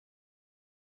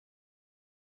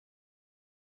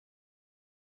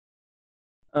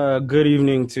Good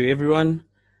evening to everyone.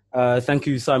 Thank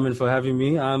you, Simon, for having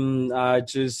me. I'm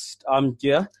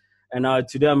here, and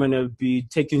today I'm going to be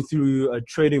taking through a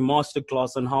trading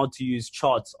masterclass on how to use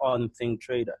charts on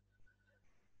ThinkTrader.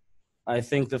 I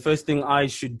think the first thing I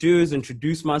should do is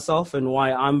introduce myself and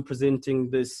why I'm presenting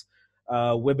this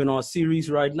webinar series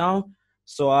right now.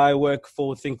 So I work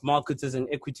for ThinkMarkets as an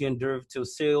equity and derivative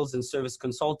sales and service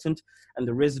consultant and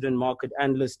the resident market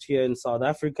analyst here in South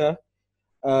Africa.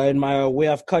 In my way,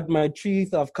 I've cut my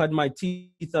teeth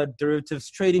at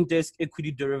derivatives trading desk,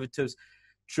 equity derivatives,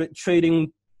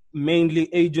 trading mainly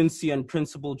agency and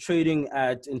principal trading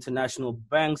at international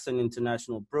banks and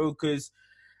international brokers.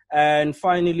 And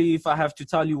finally, if I have to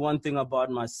tell you one thing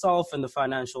about myself and the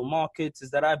financial markets,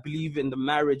 is that I believe in the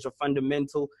marriage of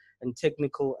fundamental and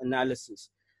technical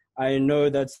analysis. I know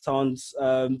that sounds,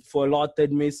 for a lot, that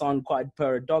may sound quite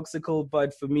paradoxical,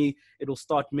 but for me, it'll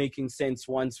start making sense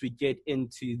once we get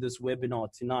into this webinar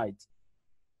tonight.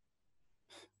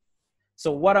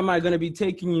 So what am I going to be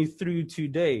taking you through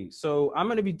today? So I'm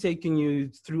going to be taking you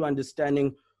through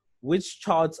understanding which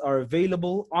charts are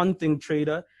available on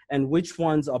ThinkTrader and which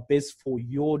ones are best for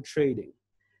your trading.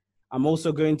 I'm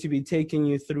also going to be taking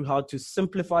you through how to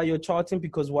simplify your charting,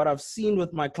 because what I've seen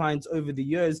with my clients over the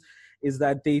years is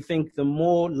that they think the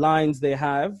more lines they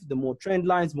have, the more trend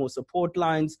lines, more support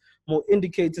lines, more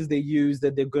indicators they use,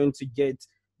 that they're going to get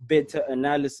better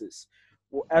analysis.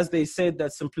 As they said,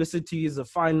 that simplicity is a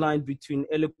fine line between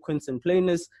eloquence and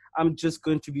plainness. I'm just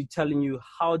going to be telling you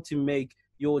how to make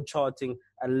your charting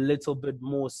a little bit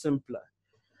more simpler.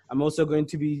 I'm also going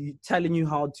to be telling you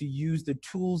how to use the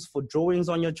tools for drawings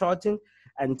on your charting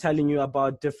and telling you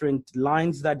about different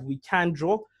lines that we can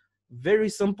draw. Very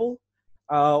simple.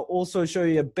 Also show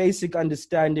you a basic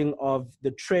understanding of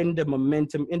the trend and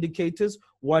momentum indicators,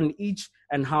 one each,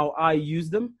 and how I use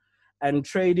them, and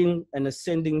trading an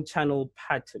ascending channel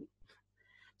pattern.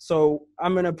 So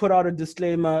I'm going to put out a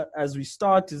disclaimer as we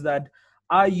start, is that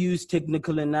I use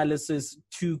technical analysis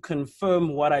to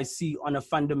confirm what I see on a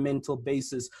fundamental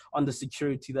basis on the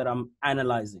security that I'm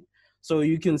analyzing. So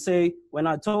you can say, when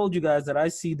I told you guys that I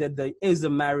see that there is a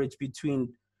marriage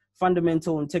between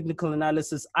fundamental and technical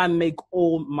analysis, I make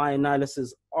all my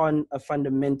analysis on a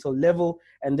fundamental level,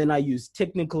 and then I use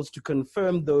technicals to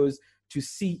confirm those to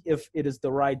see if it is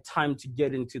the right time to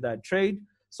get into that trade.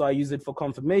 So I use it for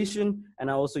confirmation,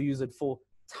 and I also use it for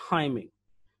timing.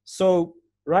 So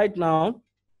right now,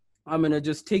 I'm going to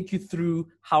just take you through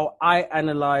how I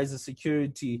analyze a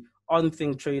security on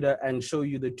ThinkTrader and show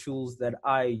you the tools that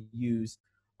I use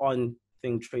on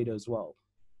ThinkTrader as well.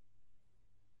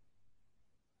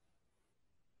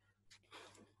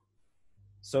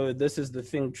 So this is the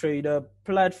ThinkTrader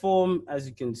platform. As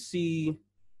you can see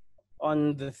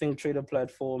on the ThinkTrader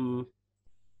platform,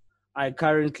 I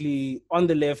currently, on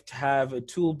the left, have a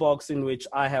toolbox in which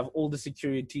I have all the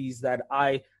securities that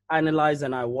I analyze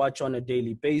and I watch on a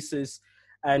daily basis.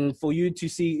 And for you to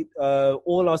see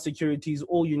all our securities,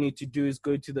 all you need to do is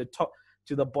go to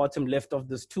the bottom left of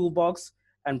this toolbox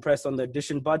and press on the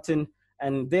addition button.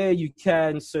 And there you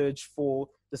can search for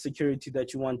the security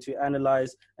that you want to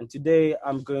analyze. And today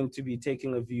I'm going to be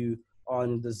taking a view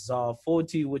on the ZAR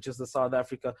 40, which is the South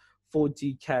Africa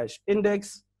 40 cash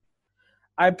index.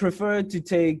 I prefer to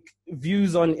take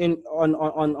views on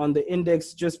the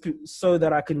index just so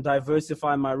that I can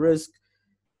diversify my risk.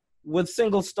 With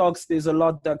single stocks, there's a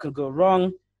lot that could go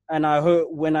wrong. And I heard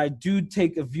when I do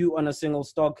take a view on a single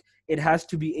stock, it has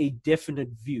to be a definite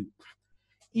view.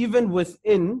 Even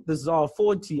within the ZAR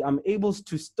 40, I'm able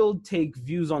to still take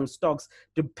views on stocks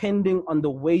depending on the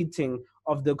weighting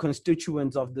of the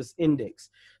constituents of this index.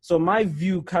 So my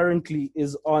view currently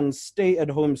is on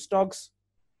stay-at-home stocks.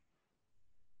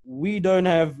 We don't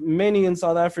have many in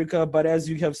South Africa, but as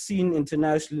you have seen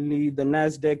internationally, the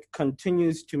NASDAQ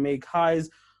continues to make highs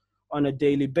on a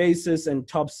daily basis and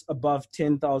tops above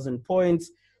 10,000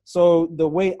 points. So the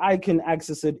way I can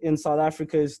access it in South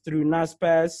Africa is through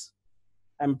Naspers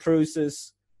and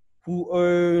Prosus, who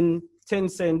own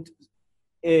Tencent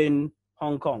in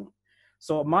Hong Kong.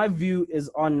 So my view is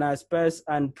on Naspers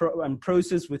and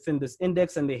Prosus within this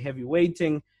index and the heavy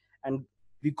weighting. And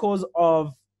because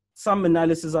of some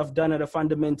analysis I've done at a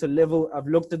fundamental level, I've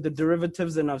looked at the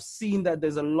derivatives and I've seen that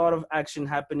there's a lot of action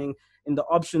happening in the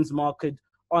options market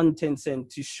on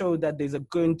Tencent to show that there's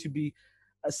going to be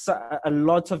a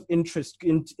lot of interest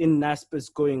in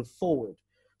Naspers going forward.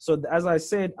 So as I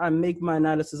said, I make my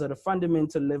analysis at a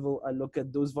fundamental level. I look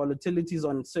at those volatilities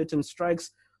on certain strikes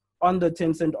on the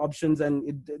Tencent options,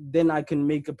 and then I can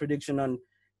make a prediction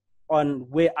on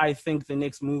where I think the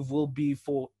next move will be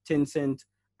for Tencent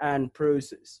and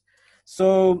Prosus.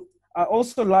 So I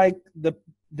also like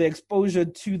the exposure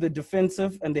to the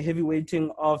defensive and the heavy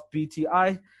weighting of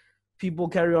BTI. People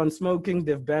carry on smoking,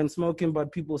 they've banned smoking,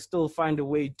 but people still find a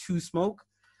way to smoke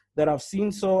that I've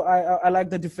seen. So I like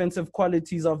the defensive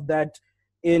qualities of that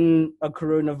in a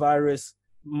coronavirus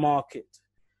market.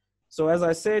 So as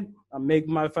I said, I make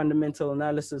my fundamental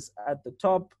analysis at the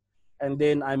top, and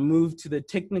then I move to the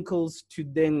technicals to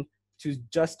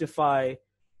justify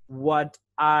what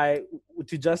I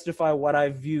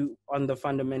view on the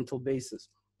fundamental basis.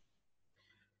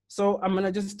 So I'm going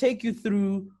to just take you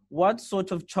through what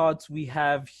sort of charts we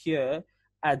have here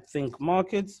at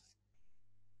ThinkMarkets.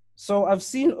 So I've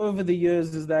seen over the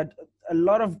years is that a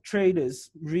lot of traders,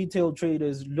 retail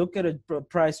traders, look at a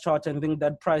price chart and think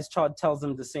that price chart tells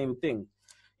them the same thing.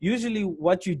 Usually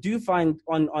what you do find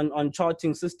on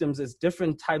charting systems is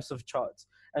different types of charts.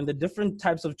 And the different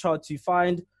types of charts you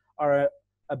find are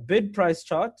a bid price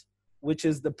chart, which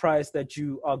is the price that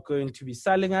you are going to be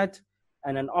selling at,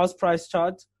 and an ask price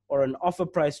chart or an offer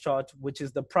price chart, which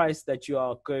is the price that you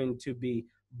are going to be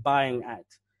buying at.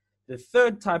 The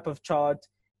third type of chart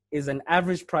is an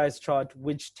average price chart,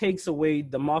 which takes away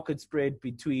the market spread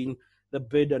between the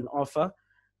bid and offer.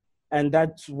 And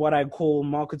that's what I call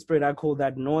market spread. I call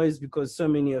that noise because so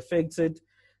many affects it.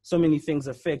 So many things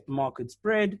affect market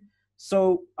spread.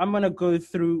 So I'm going to go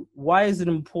through why is it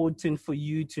important for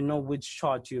you to know which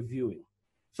chart you're viewing.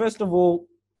 First of all,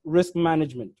 risk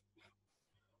management.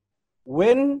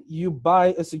 When you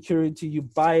buy a security, you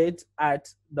buy it at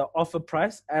the offer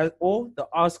price or the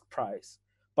ask price.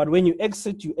 But when you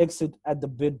exit at the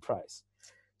bid price.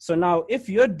 So now if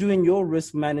you're doing your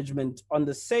risk management on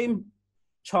the same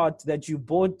chart that you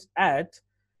bought at,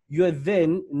 you're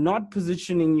then not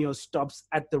positioning your stops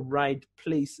at the right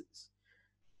places.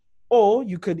 Or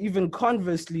you could even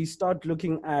conversely start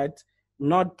looking at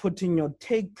not putting your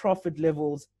take profit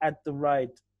levels at the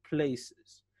right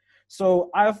places. So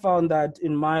I found that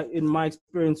in my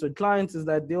experience with clients is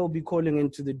that they'll be calling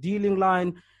into the dealing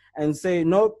line and say,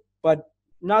 nope, but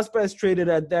NASPA is traded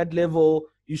at that level.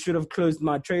 You should have closed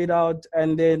my trade out.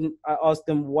 And then I ask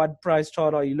them, what price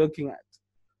chart are you looking at?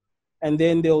 And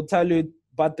then they'll tell you,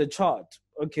 but the chart.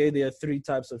 Okay, there are three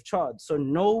types of charts. So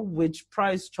know which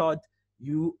price chart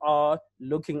you are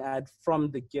looking at from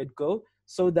the get-go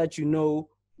so that you know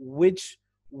what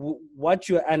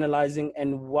you're analyzing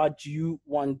and what you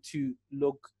want to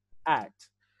look at.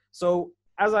 So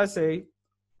as I say,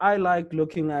 I like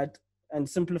looking at and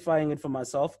simplifying it for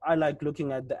myself. I like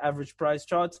looking at the average price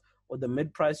chart or the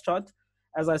mid price chart.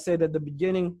 As I said at the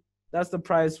beginning, that's the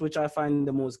price which I find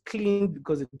the most clean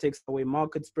because it takes away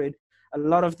market spread. A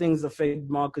lot of things affect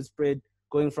market spread,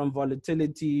 going from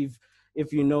volatility,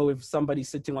 if somebody's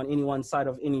sitting on any one side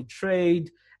of any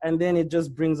trade, and then it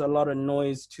just brings a lot of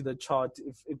noise to the chart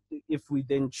if we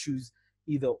then choose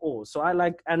either or. So I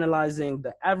like analyzing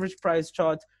the average price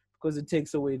chart because it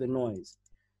takes away the noise.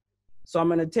 So I'm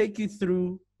going to take you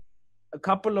through a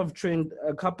couple of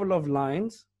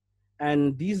lines,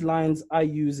 and these lines I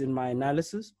use in my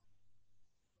analysis.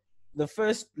 The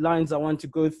first lines I want to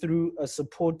go through are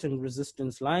support and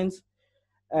resistance lines.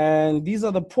 And these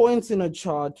are the points in a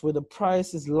chart where the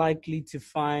price is likely to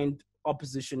find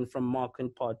opposition from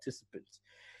market participants.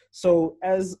 So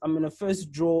as I'm going to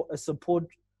first draw a support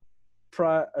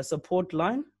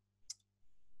line.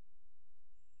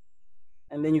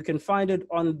 And then you can find it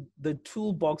on the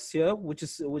toolbox here, which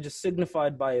is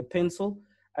signified by a pencil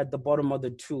at the bottom of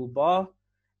the toolbar.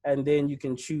 And then you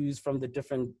can choose from the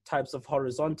different types of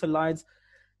horizontal lines.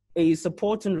 A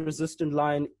support and resistance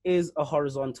line is a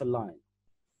horizontal line.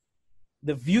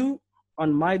 The view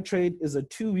on my trade is a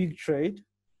 2-week trade.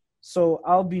 So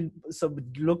I'll be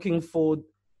looking for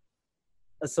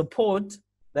a support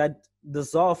that the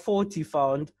ZAR 40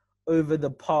 found over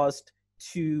the past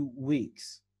 2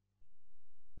 weeks.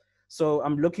 So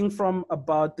I'm looking from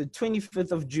about the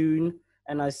 25th of June,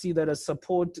 and I see that a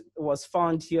support was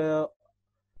found here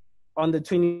on the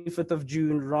 25th of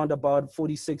June, around about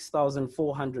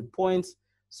 46,400 points.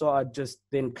 So I just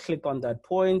then click on that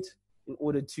point in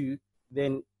order to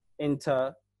then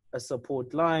enter a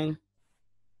support line.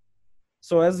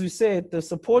 So as we said, the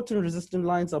support and resistance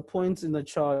lines are points in the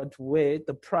chart where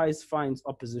the price finds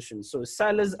opposition. So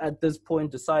sellers at this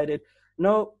point decided,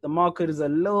 no, the market is a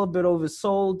little bit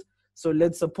oversold, so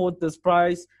let's support this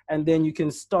price. And then you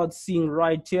can start seeing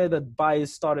right here that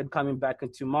buyers started coming back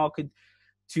into market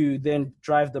to then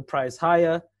drive the price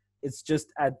higher. It's just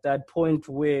at that point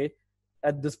where,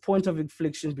 at this point of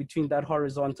inflection between that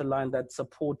horizontal line, that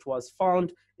support was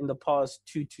found in the past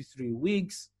 2 to 3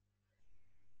 weeks.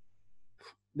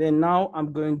 Then now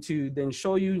I'm going to then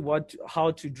show you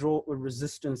how to draw a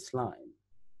resistance line.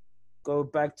 Go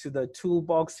back to the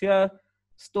toolbox here,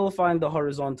 still find the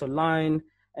horizontal line,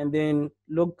 and then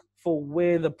look for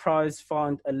where the price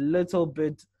found a little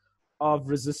bit of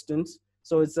resistance.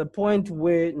 So it's a point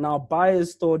where now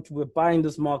buyers thought we're buying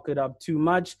this market up too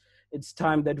much. It's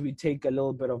time that we take a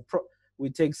little bit of we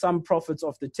take some profits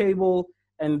off the table,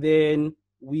 and then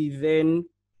we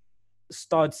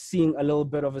start seeing a little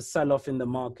bit of a sell-off in the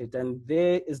market. And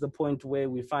there is the point where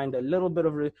we find a little bit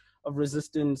of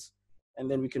resistance, and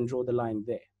then we can draw the line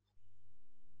there.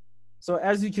 So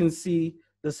as you can see,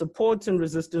 the support and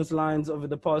resistance lines over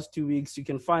the past 2 weeks, you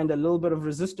can find a little bit of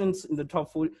resistance in the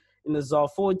top 40, in the ZAR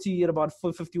 40 at about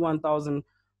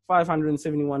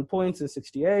 51,571 points and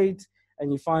 68.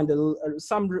 And you find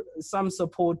some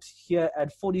support here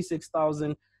at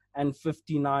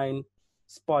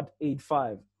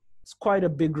 46,059.85. It's quite a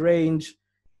big range.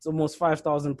 It's almost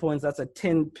 5,000 points. That's a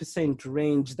 10%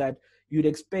 range that you'd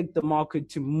expect the market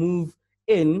to move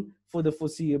in for the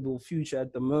foreseeable future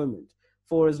at the moment.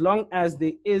 For as long as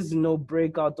there is no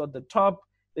breakout at the top,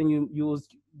 then you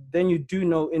do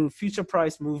know in future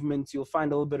price movements, you'll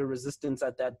find a little bit of resistance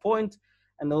at that point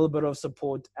and a little bit of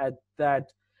support at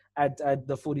that, at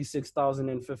the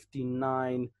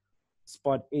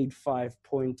 46,059.85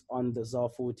 point on the ZAR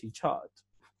 40 chart.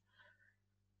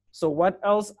 So what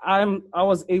else I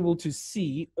was able to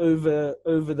see over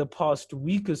the past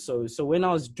week or so. So when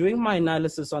I was doing my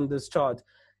analysis on this chart,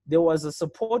 there was a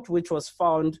support which was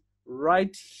found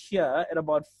right here at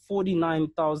about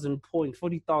 49,000 points,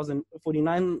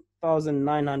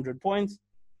 49,900 points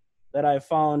that I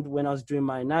found when I was doing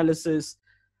my analysis.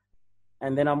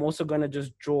 And then I'm also going to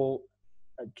just draw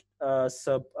a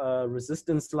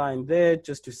resistance line there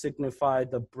just to signify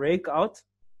the breakout.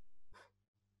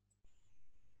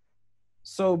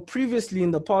 So previously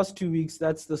in the past 2 weeks,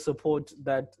 that's the support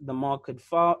that the market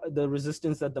found, the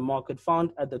resistance that the market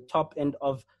found at the top end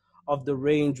of the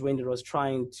range when it was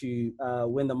trying to,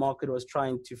 when the market was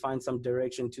trying to find some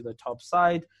direction to the top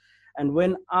side. And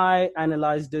when I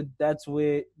analyzed it, that's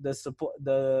where the support,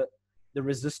 the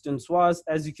resistance was.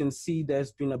 As you can see,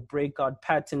 there's been a breakout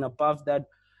pattern above that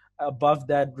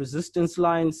resistance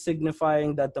line,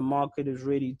 signifying that the market is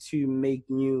ready to make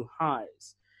new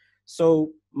highs.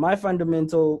 So my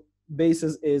fundamental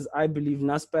basis is I believe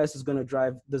Naspers is going to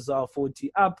drive the ZAR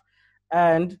 40 up.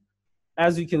 And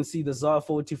as you can see, the ZAR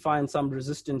 40 finds some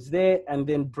resistance there and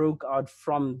then broke out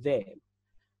from there.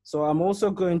 So I'm also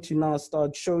going to now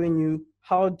start showing you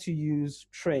how to use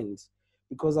trends,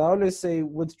 because I always say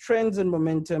with trends and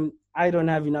momentum, I don't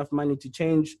have enough money to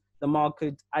change the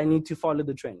market. I need to follow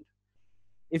the trend.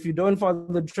 If you don't follow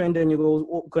the trend and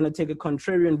you're going to take a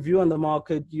contrarian view on the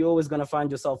market, you're always going to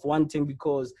find yourself wanting,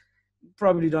 because you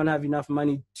probably don't have enough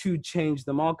money to change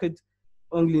the market.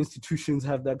 Only institutions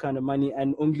have that kind of money,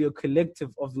 and only a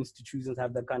collective of institutions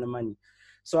have that kind of money.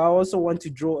 So I also want to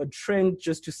draw a trend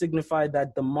just to signify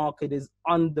that the market is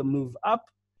on the move up.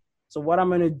 So what I'm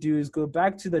going to do is go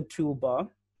back to the toolbar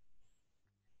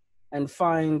and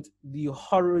find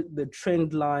the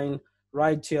trend line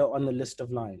right here on the list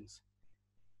of lines.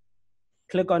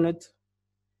 Click on it,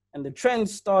 and the trend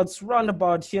starts round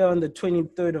about here on the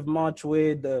 23rd of March,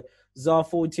 where the ZAR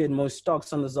 40 and most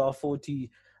stocks on the ZAR 40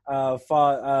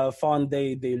 found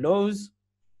their lows.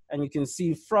 And you can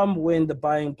see from when the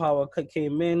buying power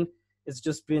came in, it's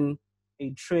just been a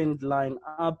trend line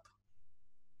up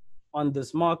on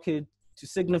this market to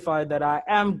signify that I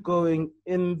am going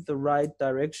in the right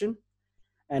direction,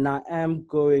 and I am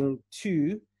going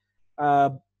to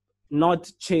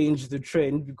not change the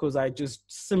trend, because I just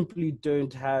simply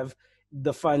don't have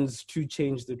the funds to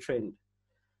change the trend.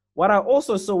 What I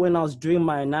also saw when I was doing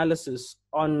my analysis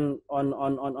on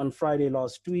Friday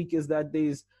last week is that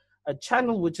there's a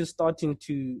channel which is starting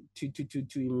to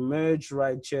emerge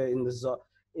right here in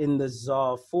the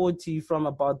ZAR 40 from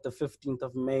about the 15th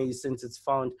of May, since it's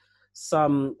found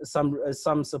some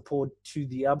support to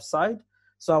the upside.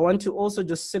 So I want to also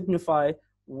just signify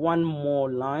one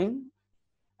more line,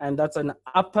 and that's an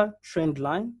upper trend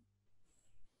line.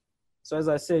 So as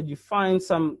I said, you find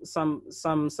some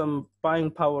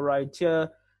buying power right here,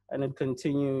 and it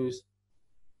continues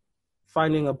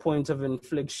finding a point of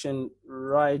inflection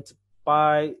right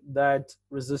by that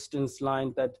resistance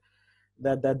line that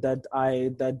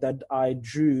I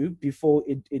drew before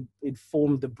it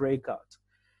formed the breakout.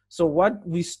 So what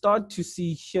we start to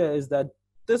see here is that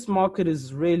this market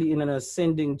is really in an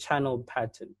ascending channel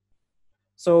pattern.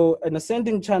 So an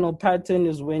ascending channel pattern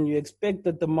is when you expect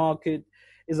that the market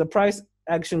is a price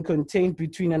action contained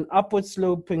between an upward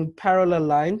sloping parallel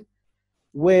line,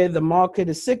 where the market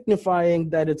is signifying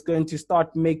that it's going to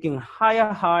start making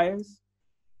higher highs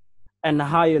and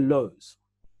higher lows.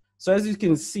 So as you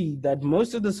can see that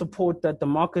most of the support that the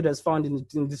market has found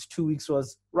in this 2 weeks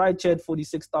was right here at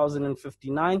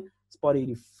 46,059, spot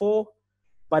 84.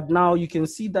 But now you can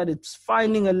see that it's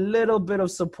finding a little bit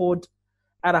of support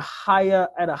at a higher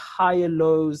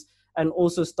lows, and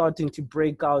also starting to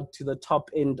break out to the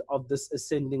top end of this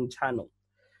ascending channel.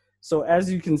 So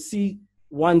as you can see,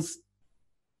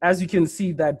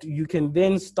 that you can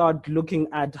then start looking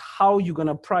at how you're going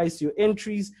to price your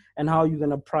entries and how you're going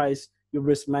to price your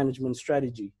risk management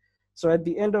strategy. So at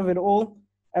the end of it all,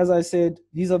 as I said,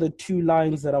 these are the two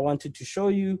lines that I wanted to show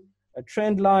you. A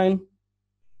trend line,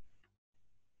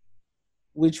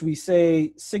 which we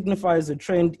say signifies a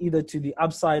trend either to the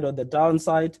upside or the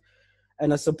downside,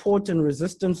 and a support and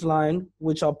resistance line,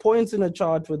 which are points in a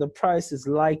chart where the price is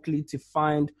likely to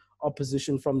find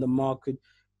opposition from the market,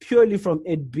 purely from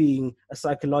it being a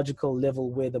psychological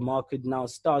level where the market now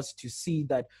starts to see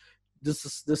that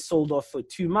this sold off for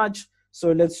too much.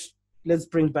 So let's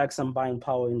bring back some buying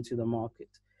power into the market.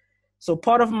 So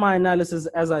part of my analysis,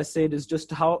 as I said, is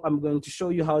just how I'm going to show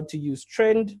you how to use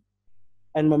trend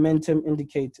and momentum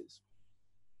indicators.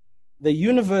 The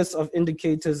universe of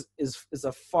indicators is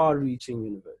a far-reaching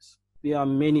universe. There are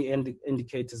many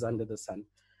indicators under the sun.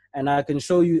 And I can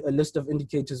show you a list of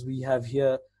indicators we have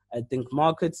here at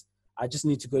ThinkMarkets. I just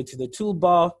need to go to the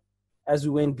toolbar as we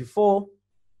went before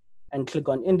and click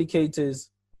on indicators.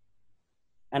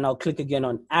 And I'll click again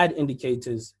on add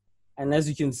indicators. And as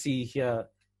you can see here,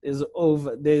 there's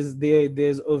over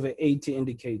 80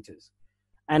 indicators.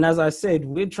 And as I said,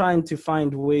 we're trying to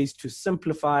find ways to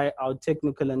simplify our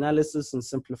technical analysis and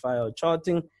simplify our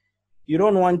charting. You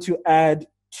don't want to add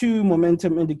 2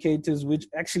 momentum indicators, which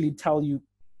actually tell you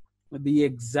the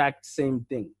exact same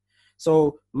thing.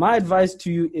 So my advice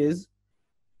to you is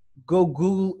go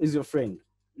Google is your friend.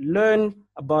 Learn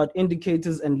about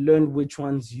indicators and learn which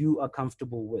ones you are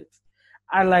comfortable with.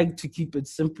 I like to keep it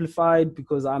simplified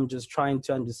because I'm just trying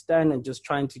to understand and just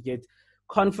trying to get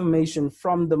confirmation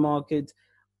from the market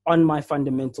on my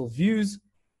fundamental views.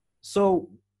 So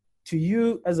to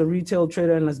you as a retail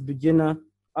trader and as a beginner,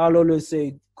 I'll always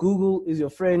say Google is your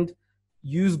friend.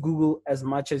 Use Google as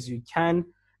much as you can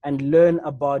and learn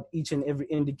about each and every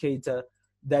indicator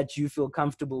that you feel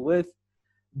comfortable with.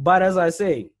 But as I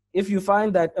say, if you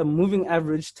find that a moving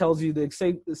average tells you the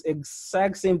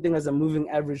exact same thing as a moving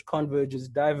average, convergence,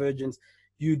 divergence,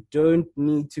 you don't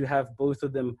need to have both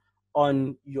of them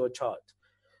on your chart.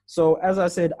 So as I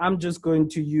said, I'm just going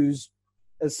to use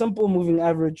a simple moving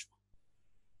average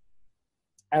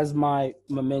as my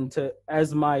momentum,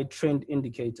 as my trend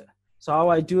indicator. So how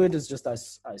I do it is just I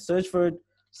search for it,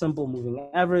 simple moving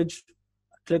average,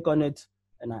 I click on it,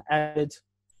 and I add it,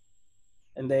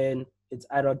 and then it's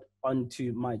added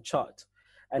onto my chart.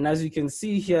 And as you can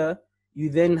see here, you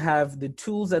then have the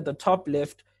tools at the top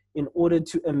left in order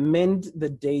to amend the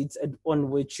dates on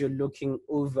which you're looking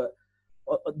over,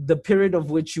 the period of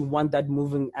which you want that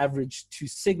moving average to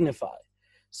signify.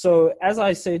 So as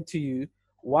I said to you,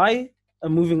 why a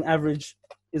moving average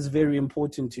is very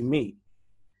important to me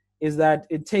is that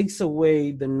it takes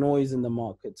away the noise in the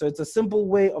market. So it's a simple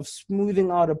way of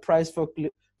smoothing out a price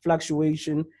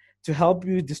fluctuation to help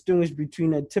you distinguish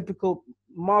between a typical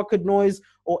market noise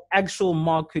or actual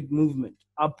market movement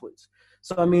upwards.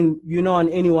 So, I mean, you know, on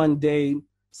any one day,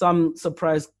 some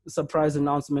surprise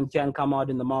announcement can come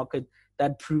out in the market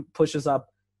that pushes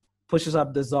up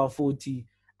the ZAR 40,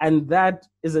 and that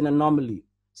is an anomaly.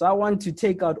 So I want to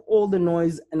take out all the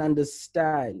noise and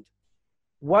understand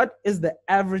what is the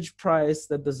average price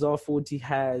that the ZAR 40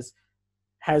 has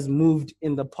moved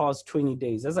in the past 20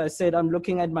 days. As I said, I'm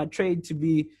looking at my trade to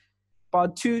be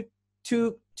about 2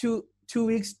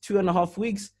 weeks, 2.5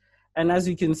 weeks. And as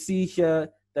you can see here,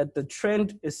 that the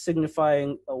trend is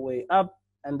signifying a way up,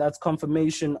 and that's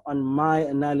confirmation on my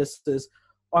analysis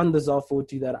on the ZAR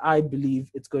 40 that I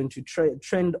believe it's going to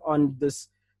trend on this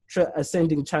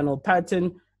ascending channel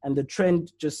pattern, and the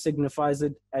trend just signifies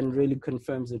it and really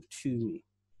confirms it to me.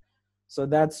 So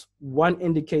that's one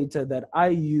indicator that I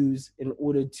use in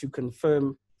order to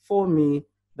confirm for me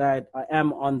that I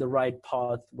am on the right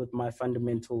path with my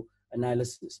fundamental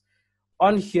analysis.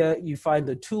 On here, you find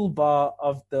the toolbar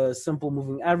of the simple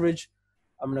moving average.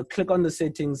 I'm going to click on the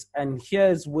settings, and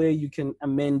here's where you can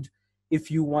amend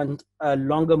if you want a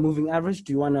longer moving average.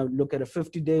 Do you want to look at a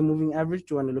 50-day moving average? Do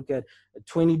you want to look at a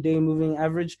 20-day moving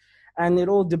average? And it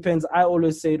all depends. I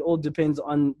always say it all depends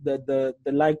on the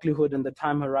likelihood and the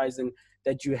time horizon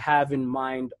that you have in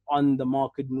mind on the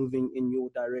market moving in your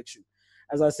direction.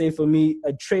 As I say, for me,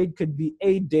 a trade could be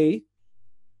a day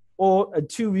or a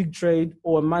 2-week trade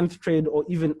or a month trade or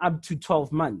even up to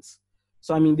 12 months.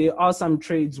 So, I mean, there are some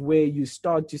trades where you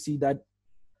start to see that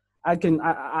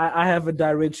I have a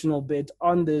directional bet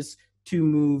on this to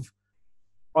move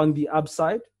on the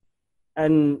upside.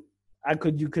 And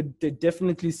you could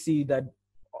definitely see that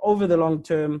over the long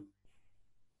term,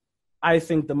 I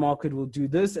think the market will do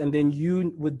this, and then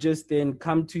you would just then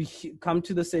come to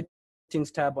the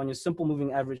settings tab on your simple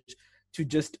moving average to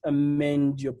just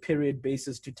amend your period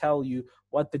basis to tell you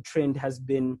what the trend has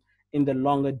been in the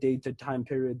longer data time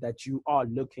period that you are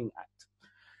looking at.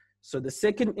 So the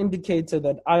second indicator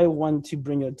that I want to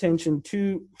bring your attention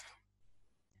to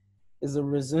is the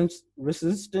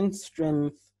resistance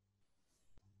strength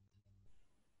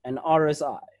and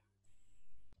RSI.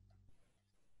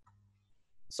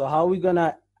 So how are we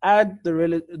gonna add the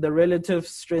relative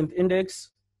strength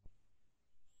index?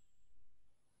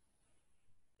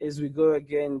 Is we go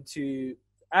again to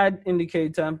add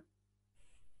indicator,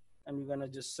 and we're gonna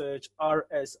just search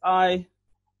RSI.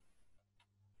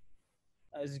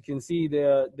 As you can see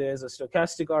there's a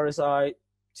stochastic RSI,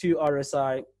 2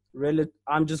 RSI.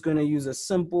 I'm just gonna use a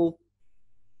simple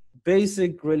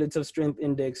basic relative strength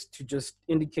index to just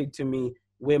indicate to me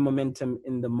where momentum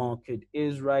in the market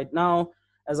is right now.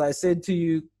 As I said to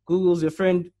you, Google's your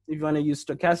friend. If you want to use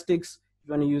stochastics, if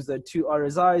you want to use the 2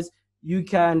 RSIs, you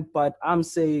can, but I'm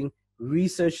saying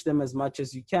research them as much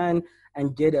as you can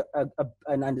and get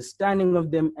an understanding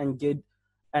of them and get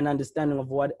an understanding of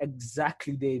what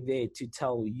exactly they're there to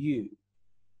tell you.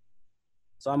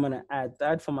 So I'm going to add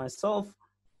that for myself.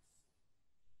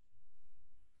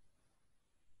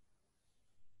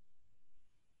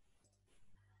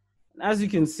 As you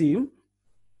can see,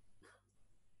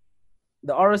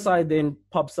 the RSI then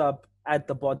pops up at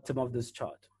the bottom of this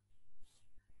chart.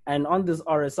 And on this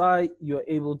RSI, you're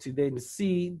able to then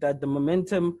see that the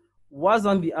momentum was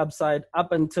on the upside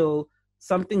up until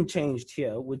something changed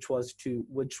here, which was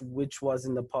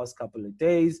in the past couple of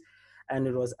days. And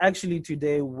it was actually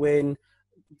today when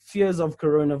fears of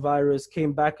coronavirus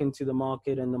came back into the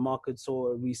market, and the market saw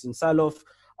a recent sell-off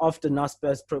after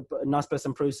Naspers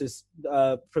and Prosus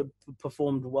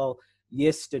performed well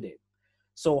yesterday.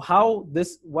 So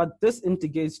what this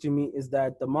indicates to me is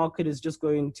that the market is just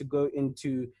going to go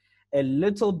into a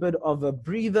little bit of a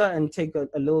breather and take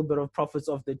a little bit of profits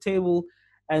off the table,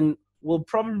 and will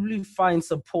probably find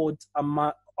support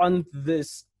on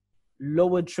this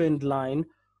lower trend line,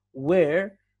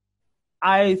 where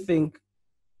I think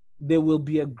there will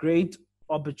be a great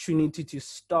opportunity to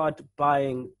start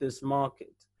buying this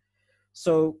market.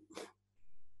 So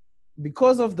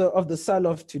because of the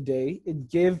sell-off today, it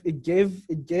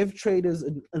gave traders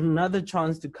another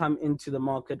chance to come into the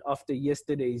market after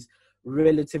yesterday's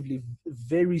relatively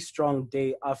very strong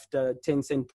day, after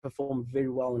Tencent performed very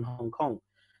well in Hong Kong.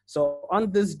 So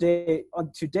on this day,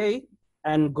 on today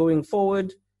and going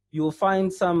forward, you'll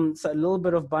find a little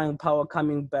bit of buying power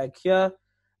coming back here.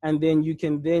 And then you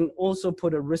can then also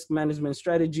put a risk management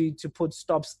strategy to put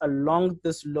stops along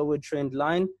this lower trend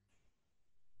line.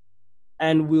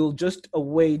 And we'll just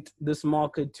await this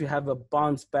market to have a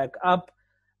bounce back up.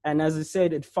 And as I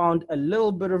said, it found a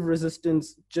little bit of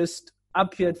resistance just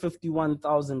up here at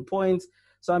 51,000 points.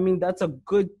 So, I mean, that's a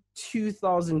good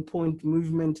 2,000 point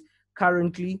movement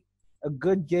currently. A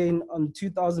good gain on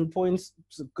 2,000 points.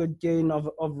 It's a good gain of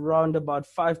around about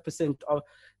 5% of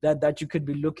that you could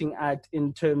be looking at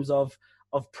in terms of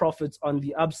profits on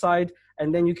the upside.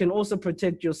 And then you can also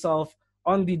protect yourself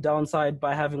on the downside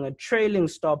by having a trailing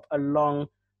stop along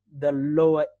the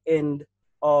lower end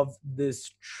of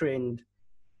this trend,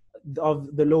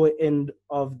 of the lower end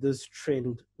of this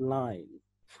trend line.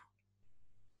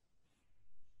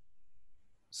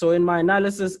 So in my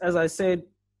analysis, as I said,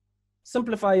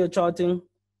 simplify your charting,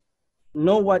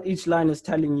 know what each line is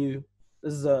telling you.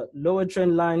 This is a lower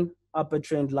trend line, upper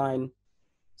trend line,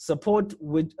 support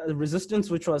with resistance,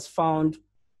 which was found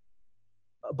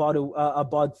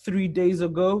about 3 days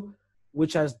ago,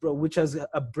 which has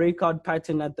a breakout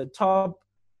pattern at the top,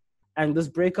 and this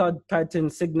breakout pattern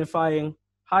signifying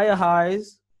higher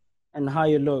highs and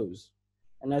higher lows.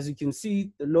 And as you can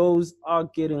see, the lows are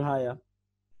getting higher,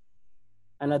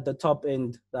 and at the top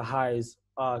end, the highs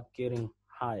are getting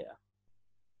higher.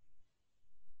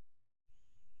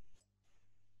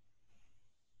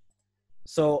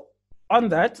 So on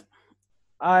that,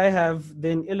 I have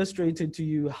then illustrated to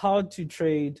you how to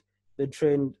trade the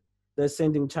trend, the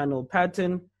ascending channel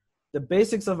pattern, the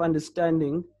basics of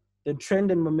understanding the trend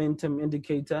and momentum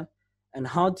indicator, and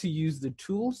how to use the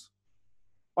tools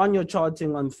on your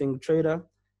charting on ThinkTrader,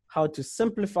 how to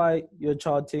simplify your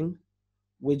charting,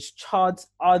 which charts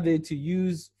are there to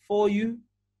use for you,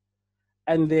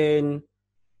 and then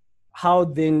how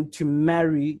then to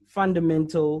marry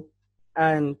fundamental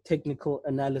and technical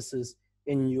analysis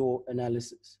in your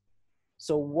analysis.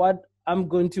 So what I'm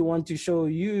going to want to show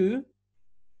you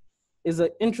is an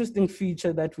interesting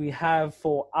feature that we have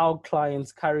for our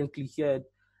clients currently here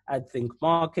at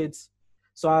ThinkMarkets.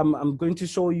 So I'm going to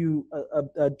show you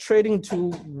a trading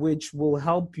tool which will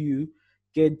help you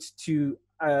get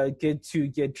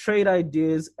trade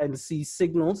ideas and see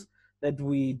signals that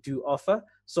we do offer.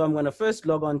 So I'm going to first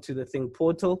log on to the Think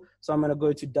portal. So I'm going to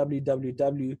go to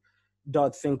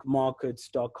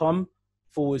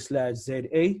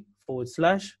www.thinkmarkets.com/ZA/.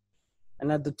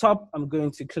 And at the top, I'm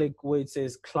going to click where it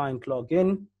says client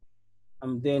login.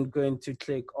 I'm then going to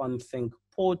click on Think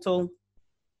portal.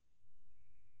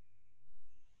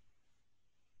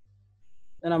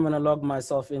 Then I'm going to log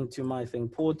myself into my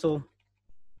Think portal.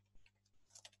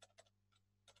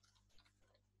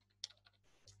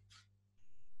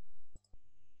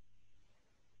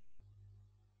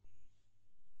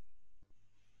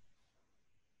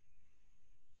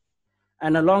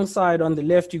 And alongside on the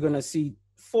left, you're going to see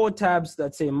 4 tabs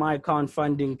that say My Account,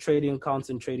 Funding, Trading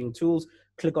Accounts, and Trading Tools.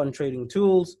 Click on Trading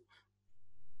Tools.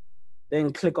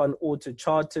 Then click on Auto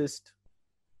Chartist.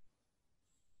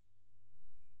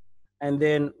 And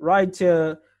then right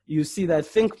here, you see that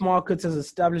ThinkMarkets has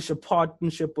established a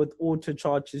partnership with Auto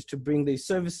Chartist to bring their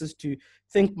services to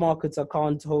ThinkMarkets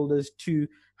account holders to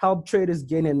help traders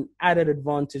gain an added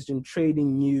advantage in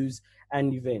trading news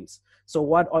and events. So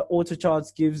what Auto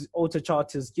Chartist gives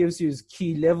you is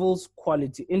key levels,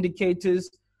 quality indicators,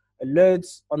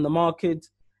 alerts on the market,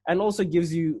 and also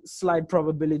gives you slight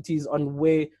probabilities on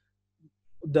where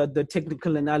the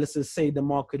technical analysis say the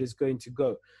market is going to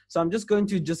go. So I'm just going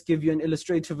to give you an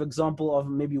illustrative example of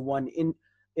maybe one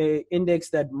index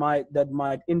that might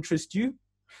interest you.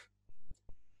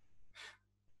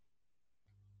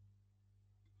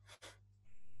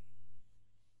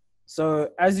 So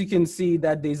as you can see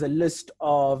that there's a list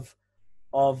of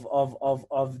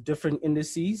different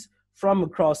indices from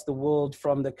across the world,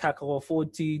 from the CAC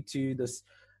 40 to the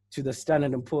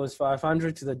Standard & Poor's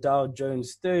 500 to the Dow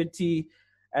Jones 30.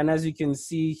 And as you can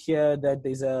see here that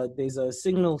there's a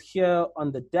signal here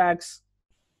on the DAX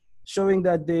showing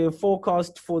that the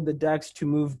forecast for the DAX to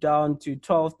move down to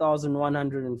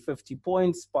 12,150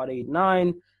 points, spot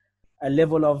 89, a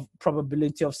level of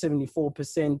probability of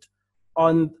 74%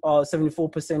 on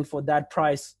 74% for that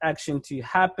price action to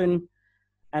happen.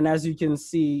 And as you can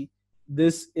see,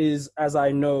 this is, as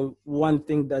I know, one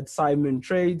thing that Simon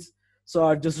trades. So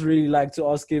I'd just really like to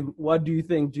ask him, what do you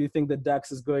think? Do you think the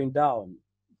DAX is going down?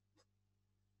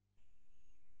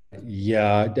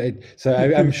 Yeah, so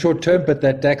I'm short term, but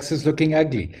that DAX is looking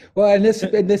ugly. Well, unless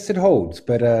it holds,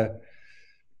 but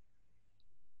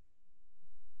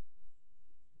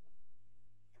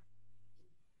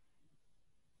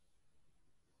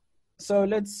so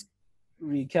let's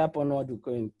recap on what we're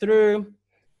going through.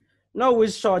 Know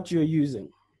which chart you're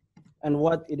using and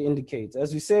what it indicates.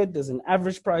 As we said, there's an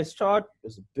average price chart,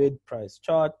 there's a bid price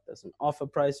chart, there's an offer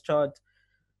price chart.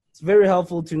 It's very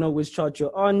helpful to know which chart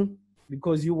you're on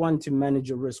because you want to manage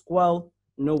your risk well,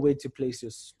 know where to place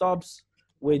your stops,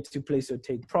 where to place your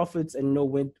take profits, and know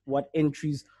what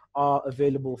entries are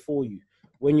available for you.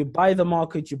 When you buy the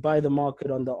market, you buy the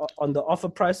market on the offer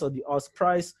price or the ask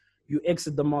price. You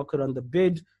exit the market on the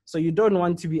bid. So you don't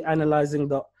want to be analyzing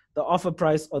the offer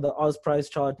price or the ask price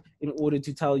chart in order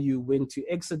to tell you when to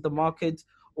exit the market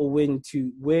or where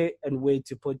to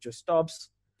put your stops.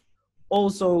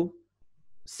 Also,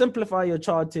 simplify your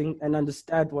charting and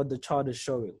understand what the chart is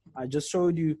showing. I just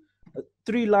showed you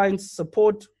 3 lines: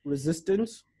 support,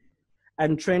 resistance,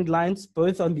 and trend lines,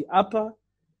 both on the upper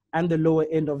and the lower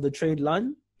end of the trade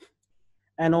line.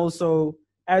 And also,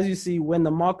 as you see, when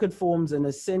the market forms an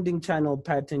ascending channel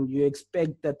pattern, you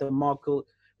expect that the market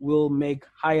will make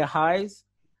higher highs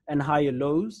and higher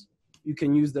lows. You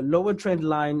can use the lower trend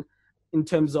line in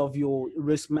terms of your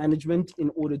risk management in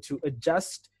order to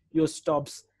adjust your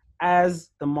stops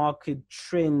as the market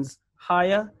trends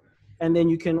higher. And then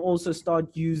you can also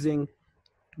start using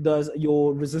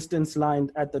your resistance line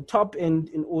at the top end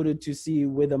in order to see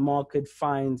where the market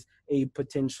finds a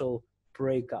potential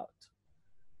breakout.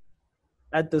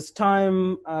 At this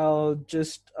time, I'm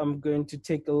going to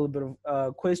take a little bit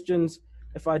of questions.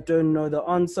 If I don't know the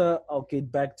answer, I'll get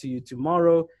back to you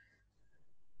tomorrow.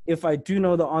 If I do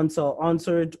know the answer, I'll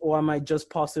answer it, or I might just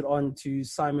pass it on to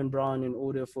Simon Brown in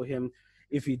order for him,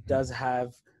 if he does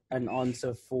have an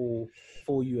answer for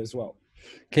you as well.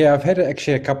 Okay, I've had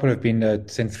actually a couple have been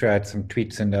sent through. I had some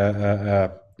tweets and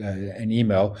an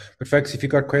email. But folks, if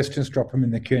you've got questions, drop them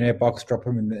in the Q&A box, drop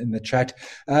them in the chat.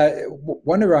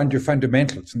 One around your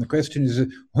fundamentals. And the question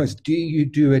was, do you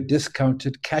do a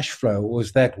discounted cash flow, or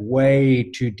is that way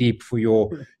too deep for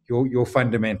your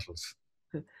fundamentals?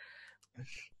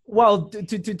 Well,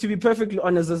 to be perfectly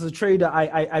honest, as a trader,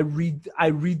 I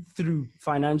read through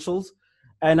financials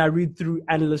and I read through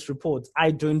analyst reports.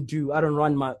 I don't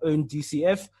run my own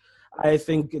DCF. I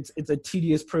think it's a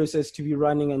tedious process to be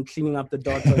running and cleaning up the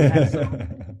data in Excel.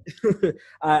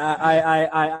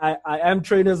 I am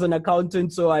trained as an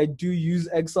accountant, so I do use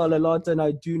Excel a lot and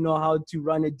I do know how to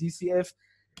run a DCF.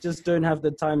 Just don't have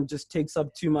the time, just takes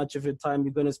up too much of your time.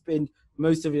 You're going to spend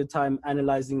most of your time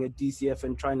analyzing a DCF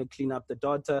and trying to clean up the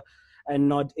data and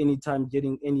not any time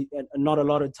not a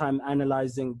lot of time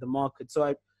analyzing the market.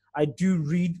 So I do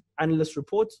read analyst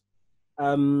reports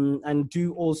and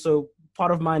do also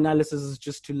part of my analysis is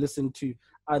just to listen to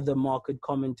other market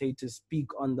commentators speak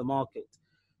on the market.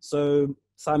 So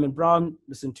Simon Brown,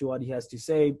 listen to what he has to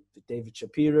say, David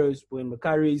Shapiro's, Wayne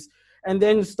McCurry's, and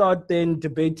then start then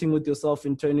debating with yourself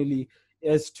internally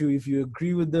as to if you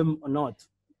agree with them or not.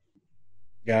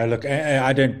 Yeah, look,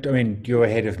 I don't, I mean, you're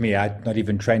ahead of me. I'm not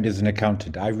even trained as an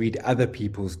accountant. I read other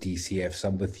people's DCFs.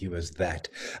 I'm with you as that.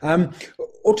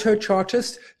 Auto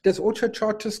Chartist, does Auto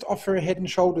Chartist offer a Head and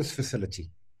Shoulders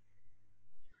facility?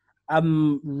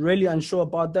 I'm really unsure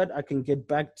about that. I can get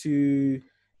back to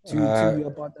you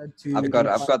about that. I've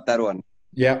got that one.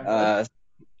 Yeah.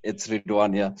 It's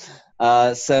Ridwan,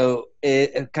 yeah. So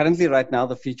currently, right now,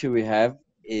 the feature we have,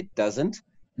 it doesn't.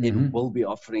 It will be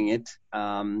offering it.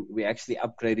 We're actually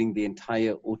upgrading the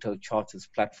entire Auto Charters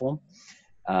platform.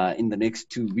 In the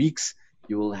next 2 weeks,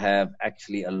 you will have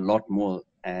actually a lot more,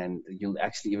 and you'll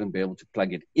actually even be able to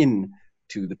plug it in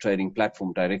to the trading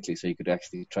platform directly, so you could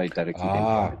actually trade directly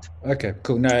from it. Okay,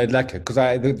 cool. No, I'd like it because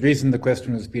the reason the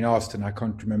question has been asked, and I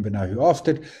can't remember now who asked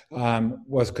it,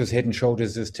 was because Head and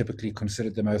Shoulders is typically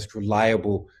considered the most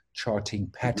reliable charting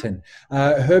pattern.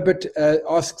 Herbert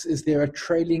asks, is there a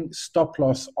trailing stop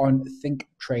loss on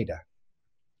ThinkTrader?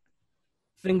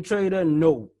 ThinkTrader,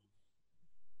 no.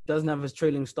 Doesn't have a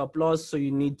trailing stop loss, so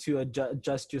you need to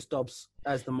adjust your stops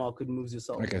as the market moves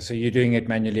yourself. Okay, so you're doing it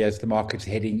manually as the market's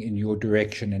heading in your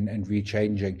direction and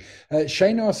rechanging.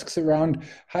 Shane asks around,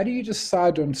 how do you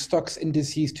decide on stocks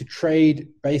indices to trade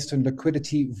based on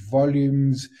liquidity,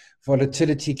 volumes,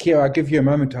 volatility? Keir, I'll give you a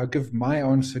moment. I'll give my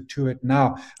answer to it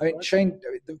now. I mean, Shane,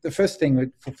 the first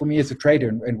thing for me as a trader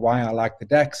and why I like the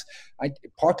DAX,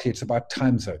 partly it's about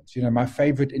time zones. You know, my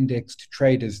favorite index to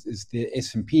trade is the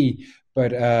S&P,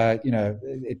 but you know,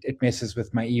 it messes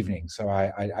with my evening, so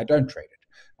I don't trade it.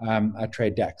 I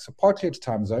trade DAX. So partly it's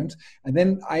time zones, and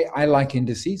then I like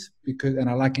indices and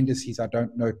I like indices I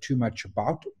don't know too much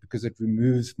about because it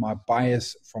removes my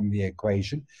bias from the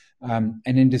equation. And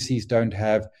indices don't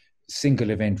have single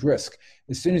event risk.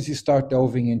 As soon as you start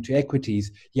delving into equities,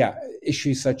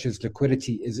 issues such as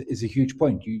liquidity is a huge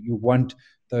point. You want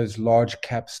those large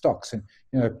cap stocks, and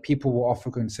you know, people will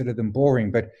often consider them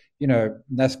boring, but you know,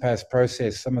 Nasdaq's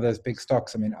process, some of those big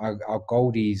stocks, I mean, our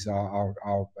goldies,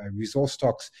 our resource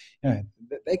stocks, you know,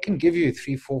 they can give you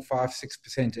 3, 4, 5,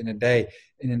 6% in a day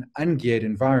in an ungeared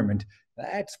environment.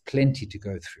 That's plenty to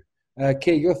go through.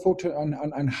 Kay, your thought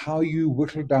on how you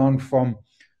whittle down from,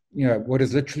 you know, what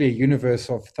is literally a universe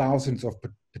of thousands of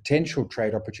potential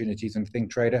trade opportunities in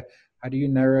ThinkTrader. How do you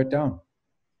narrow it down?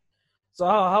 So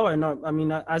how I know? I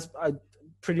mean, I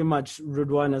pretty much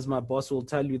Ridwan, as my boss will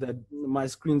tell you, that my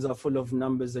screens are full of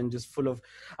numbers and just full of.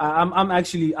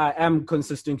 I am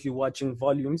consistently watching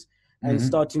volumes and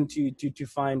starting to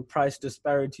find price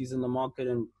disparities in the market,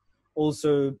 and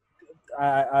also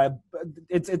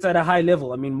it's at a high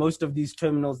level. I mean, most of these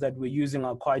terminals that we're using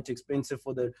are quite expensive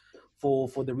for the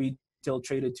retail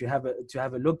trader to have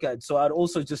a look at. So I'd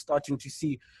also just starting to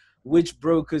see which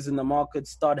brokers in the market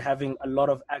start having a lot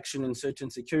of action in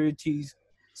certain securities,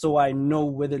 so I know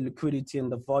where the liquidity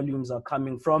and the volumes are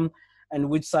coming from, and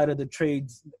which side of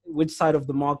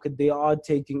the market they are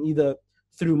taking, either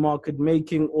through market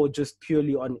making or just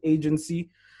purely on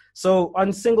agency. So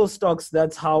on single stocks,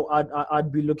 that's how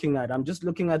I'd be looking at. I'm just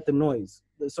looking at the noise.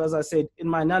 So as I said, in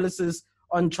my analysis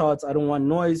on charts, I don't want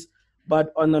noise,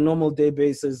 but on a normal day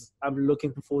basis, I'm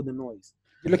looking for the noise.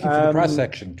 You're looking for the price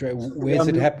action. Where's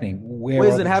it happening? Where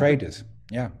are the traders?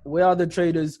 Yeah. Where are the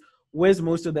traders? Where's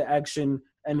most of the action,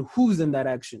 and who's in that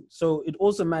action? So it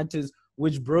also matters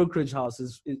which brokerage house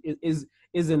is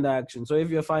in the action. So if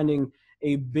you're finding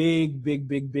a big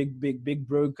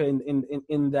broker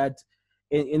in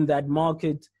that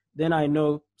market, then I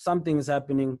know something is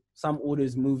happening, some order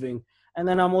is moving. And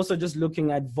then I'm also just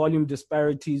looking at volume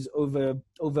disparities over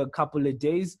a couple of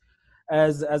days.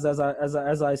 As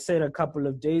I said a couple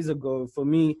of days ago, for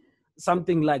me,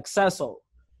 something like Sasol.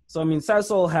 So I mean,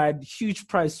 Sasol had huge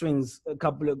price swings a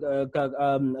couple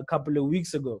of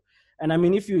weeks ago, and I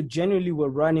mean, if you genuinely were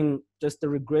running just the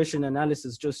regression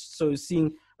analysis, just so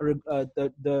seeing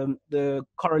the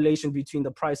correlation between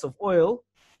the price of oil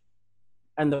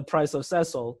and the price of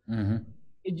sesol,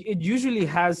 it usually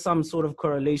has some sort of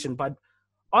correlation. But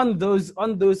on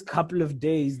those couple of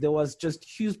days, there was just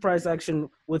huge price action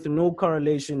with no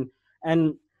correlation.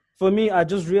 And for me, I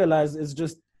just realized it's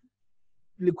just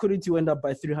liquidity went up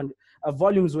by 300,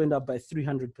 volumes went up by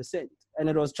 300%. And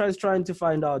it was trying to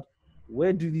find out,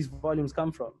 where do these volumes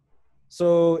come from?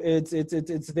 So it's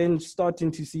then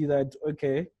starting to see that,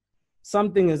 okay,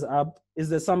 something is up. Is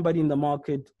there somebody in the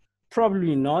market?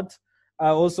 Probably not. I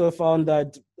also found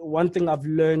that one thing I've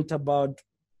learned about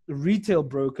retail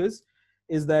brokers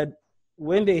is that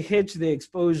when they hedge their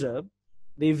exposure,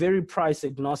 they're very price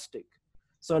agnostic.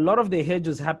 So a lot of their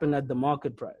hedges happen at the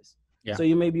market price. Yeah. So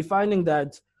you may be finding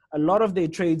that a lot of their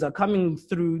trades are coming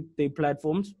through their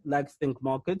platforms like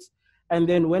ThinkMarkets. And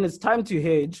then when it's time to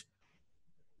hedge,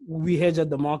 we hedge at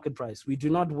the market price. We do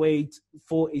not wait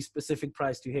for a specific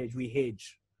price to hedge. We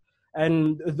hedge.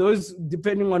 And those,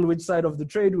 depending on which side of the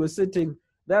trade we're sitting,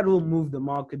 that will move the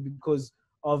market because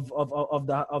of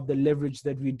the leverage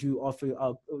that we do offer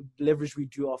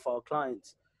our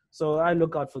clients. So I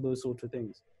look out for those sort of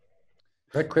things.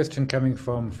 Great question coming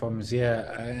from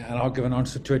Zia, and I'll give an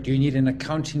answer to it. Do you need an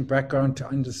accounting background to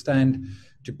understand,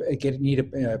 need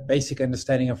a basic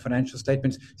understanding of financial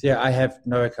statements? So yeah, I have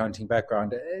no accounting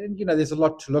background, and there's a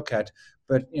lot to look at,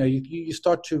 but you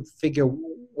start to figure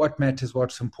what matters,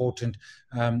 what's important,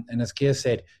 and as Keir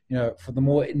said, for the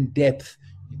more in depth,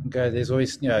 you can go. There's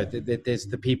always there's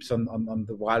the peeps on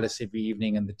the wireless every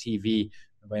evening and the TV.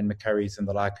 Wayne McCurry's and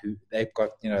the like, who they've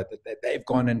got, they've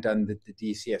gone and done the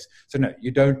DCS. So no, you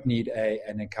don't need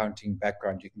an accounting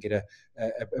background. You can get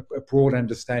a broad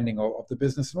understanding of the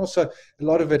business. And also a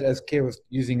lot of it, as Keir was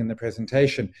using in the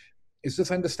presentation, is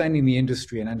just understanding the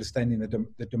industry and understanding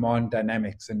the demand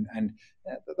dynamics. And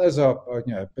those are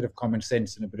a bit of common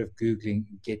sense and a bit of Googling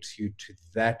gets you to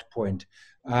that point.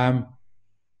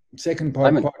 Second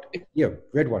part,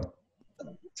 red one.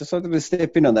 Just wanted to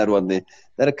step in on that one there.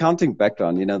 That accounting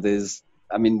background,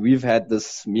 we've had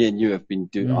this, me and you have been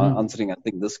answering, I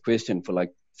think, this question for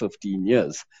like 15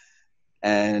 years.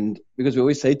 And because we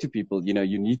always say to people,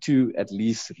 you need to at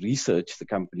least research the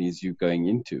companies you're going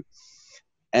into.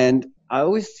 And I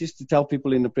always used to tell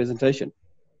people in the presentation,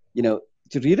 to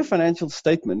read a financial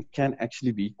statement can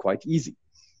actually be quite easy.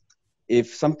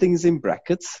 If something's in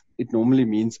brackets, it normally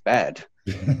means bad.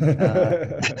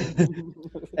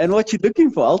 And what you're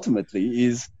looking for ultimately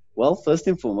is, well, first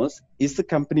and foremost, is the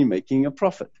company making a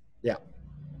profit? Yeah.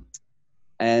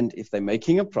 And if they're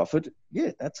making a profit,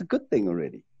 that's a good thing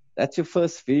already. That's your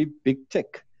first very big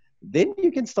tick. Then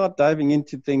you can start diving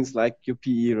into things like your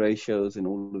PE ratios and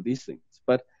all of these things.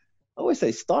 But I always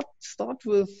say start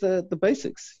with the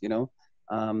basics.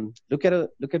 Look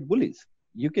at Woolies.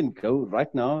 You can go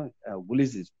right now.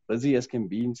 Woolies is busy as can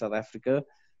be in South Africa.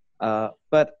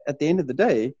 But at the end of the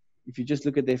day, if you just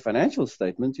look at their financial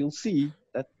statements, you'll see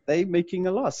that they're making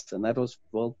a loss. And that was,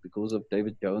 because of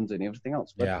David Jones and everything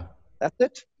else. But that's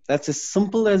it. That's as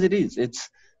simple as it is. It's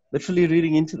literally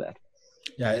reading into that.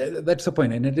 Yeah, that's the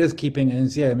point, and it is keeping.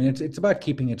 And it's about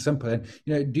keeping it simple.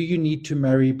 And do you need to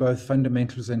marry both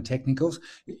fundamentals and technicals?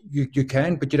 You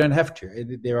can, but you don't have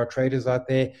to. There are traders out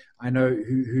there I know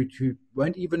who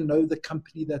won't even know the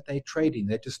company that they're trading.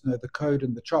 They just know the code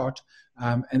and the chart.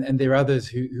 And there are others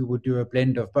who would do a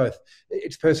blend of both.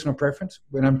 It's personal preference.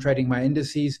 When I'm trading my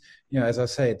indices, as I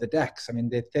say, the DAX.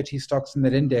 There are 30 stocks in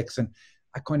that index, and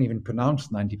I can't even pronounce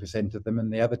 90% of them,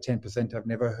 and the other 10% I've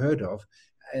never heard of.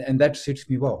 And that suits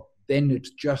me well. Then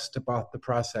it's just about the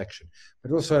price action.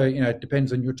 But also, it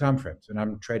depends on your time frames. When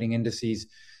I'm trading indices,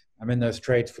 I'm in those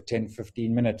trades for 10,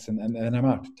 15 minutes, and then I'm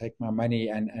out, take my money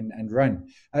and run.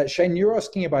 Shane, you're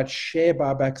asking about share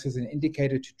buybacks as an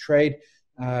indicator to trade.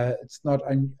 It's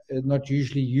not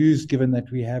usually used, given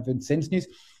that we have incensed news.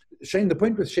 Shane, the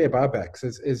point with share buybacks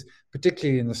is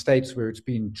particularly in the States where it's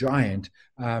been giant,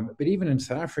 but even in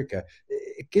South Africa,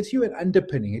 it gives you an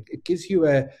underpinning. It gives you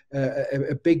a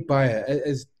big buyer.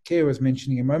 As Keir was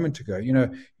mentioning a moment ago,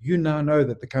 you now know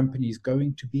that the company is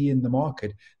going to be in the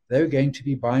market. They're going to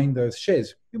be buying those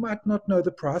shares. You might not know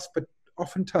the price, but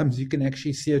oftentimes you can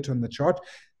actually see it on the chart.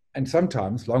 And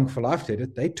sometimes, long for life did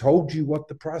it, they told you what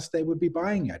the price they would be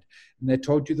buying at. And they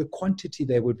told you the quantity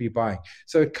they would be buying.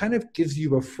 So it kind of gives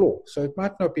you a floor. So it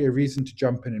might not be a reason to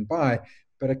jump in and buy,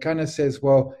 but it kind of says,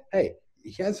 well, hey,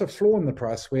 he has a floor in the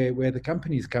price where the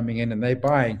company's coming in and they're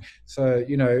buying. So,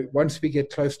 once we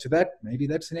get close to that, maybe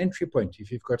that's an entry point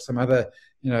if you've got some other,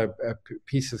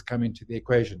 pieces come into the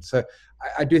equation. So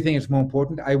I do think it's more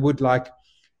important. I would like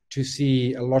to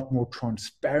see a lot more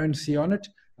transparency on it.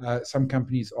 Some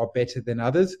companies are better than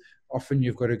others. often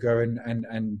you've got to go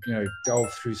and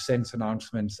delve through sense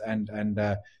announcements and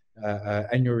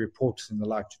annual reports and the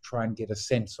like to try and get a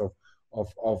sense of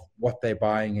what they're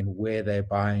buying and where they're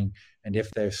buying and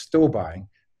if they're still buying.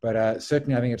 But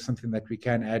certainly, I think it's something that we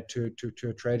can add to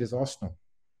a trader's arsenal.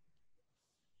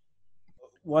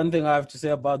 One thing I have to say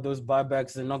about those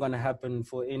buybacks, they're not going to happen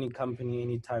for any company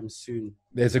anytime soon.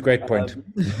 There's a great point.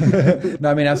 No,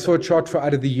 I mean, I saw a chart for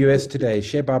out of the US today.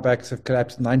 Share buybacks have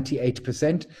collapsed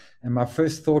 98%. And my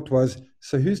first thought was,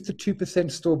 so who's the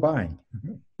 2% still buying?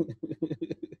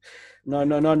 No,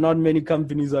 not many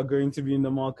companies are going to be in the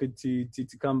market to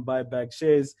come buy back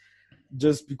shares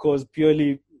just because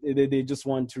purely they just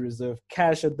want to reserve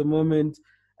cash at the moment.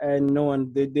 And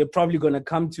they're probably going to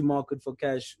come to market for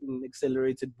cash in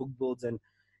accelerated book builds and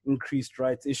increased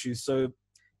rights issues. So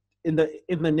in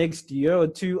the next year or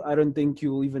two, I don't think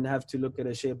you'll even have to look at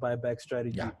a share buyback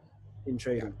strategy in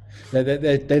trading. Yeah.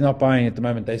 They're not buying at the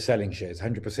moment. They're selling shares,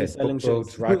 100%. Book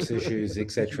builds, rights issues,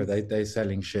 etc. They're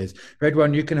selling shares. Red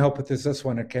One, you can help with this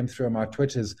one. It came through on my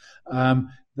Twitters.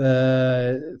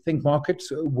 The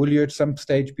ThinkMarkets, will you at some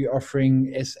stage be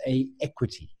offering SA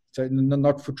equity? So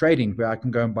not for trading, where I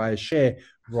can go and buy a share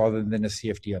rather than a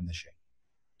CFD on the share.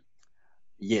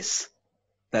 Yes,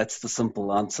 that's the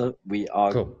simple answer. We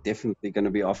are definitely going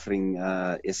to be offering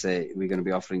SA. We're going to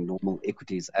be offering normal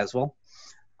equities as well.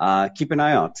 Keep an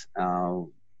eye out.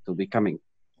 They'll be coming.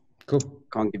 Cool.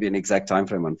 Can't give you an exact time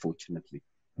frame, unfortunately.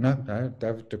 No,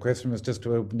 the question was just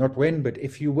not when, but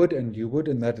if you would, and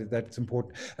that's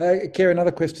important. Keir,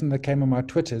 another question that came on my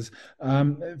Twitters.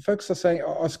 Folks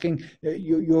are asking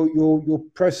your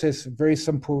process, very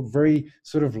simple, very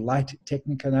sort of light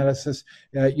technical analysis.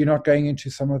 You're not going into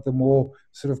some of the more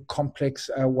sort of complex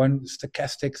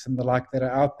stochastics and the like that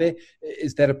are out there.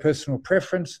 Is that a personal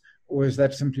preference, or is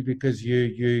that simply because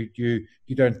you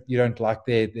don't like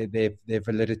their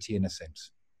validity in a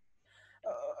sense?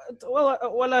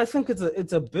 Well, I think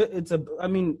I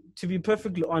mean, to be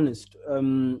perfectly honest,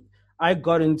 I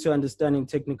got into understanding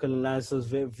technical analysis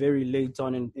very, very late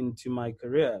on into my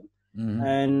career.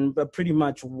 Mm-hmm. But pretty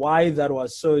much why that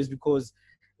was so is because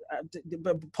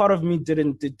part of me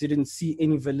didn't see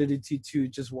any validity to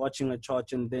just watching a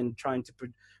chart and then trying to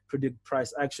predict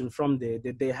price action from there.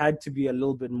 That there had to be a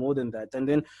little bit more than that. And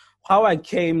then how I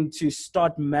came to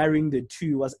start marrying the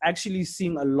two was actually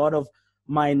seeing a lot of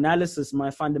my analysis,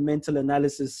 my fundamental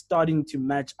analysis, starting to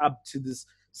match up to this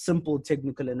simple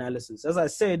technical analysis. As I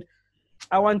said,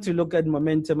 I want to look at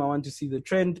momentum. I want to see the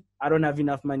trend. I don't have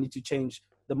enough money to change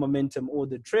the momentum or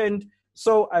the trend,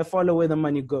 so I follow where the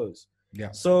money goes.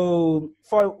 Yeah. So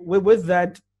with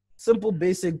that simple,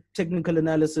 basic technical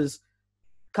analysis,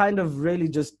 kind of really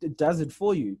just it does it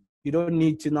for you. You don't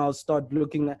need to now start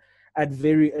looking at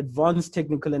very advanced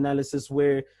technical analysis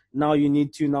where now you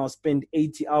need to now spend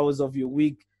 80 hours of your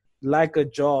week like a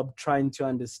job trying to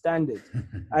understand it.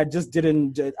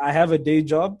 I have a day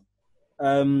job.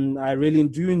 I really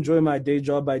do enjoy my day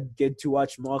job. I get to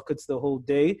watch markets the whole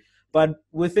day. But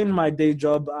within my day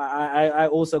job, I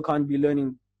also can't be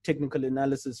learning technical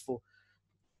analysis for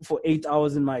 8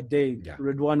 hours in my day. Yeah.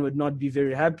 Redwan would not be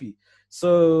very happy.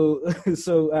 So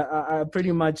I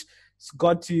pretty much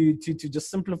got to just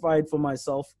simplify it for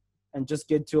myself and just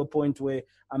get to a point where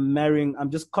I'm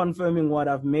just confirming what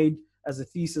I've made as a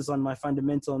thesis on my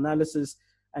fundamental analysis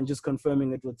and just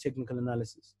confirming it with technical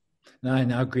analysis. No,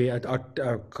 I agree. I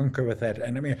concur with that.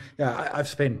 And I mean, I've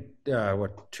spent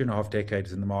 2.5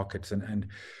 decades in the markets, and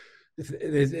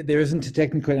there isn't a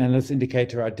technical analysis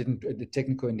indicator I didn't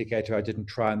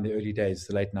try in the early days,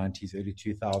 the late 90s, early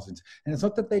 2000s. And it's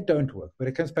not that they don't work, but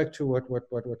it comes back to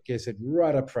what Keir said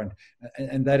right up front,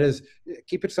 and that is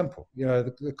keep it simple.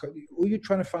 All you're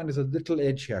trying to find is a little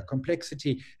edge here,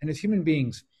 complexity. And as human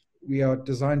beings, we are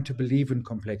designed to believe in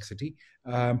complexity,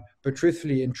 but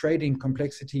truthfully, in trading,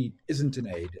 complexity isn't an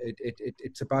aid.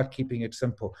 It's about keeping it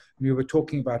simple. We were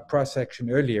talking about price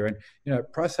action earlier, and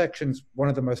price action is one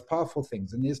of the most powerful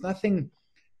things. And there's nothing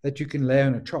that you can lay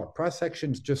on a chart. Price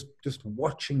action is just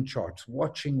watching charts,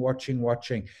 watching,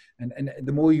 and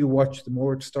the more you watch, the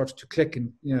more it starts to click.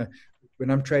 And when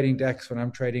I'm trading DAX, when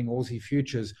I'm trading Aussie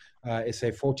futures,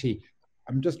 SA40.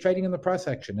 I'm just trading in the price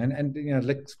action, and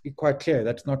let's be quite clear,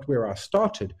 that's not where I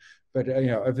started, but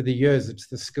over the years, it's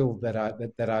the skill that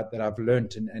I've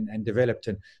learned and developed,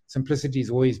 and simplicity has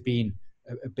always been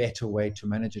a better way to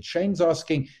manage it. Shane's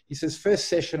asking, he says, first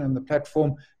session on the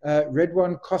platform, Red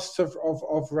One, costs of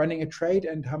running a trade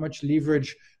and how much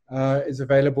leverage is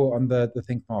available on the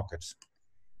ThinkMarkets.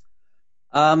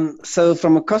 So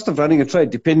from a cost of running a trade,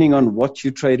 depending on what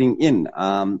you're trading in,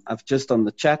 I've just on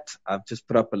the chat, I've just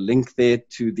put up a link there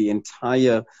to the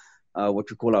entire what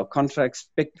we call our contract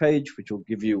spec page, which will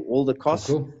give you all the costs,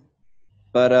 Cool.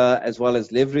 but as well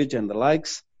as leverage and the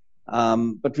likes.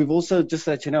 But we've also, just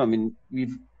to let you know, I mean,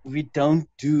 we don't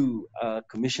do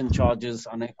commission charges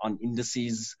on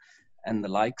indices and the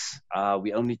likes.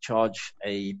 We only charge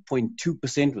a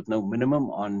 0.2% with no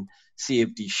minimum on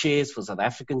CFD shares for South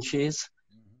African shares.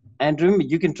 And remember,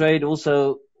 you can trade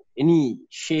also any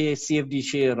share, CFD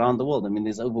share around the world. I mean,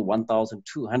 there's over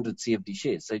 1,200 CFD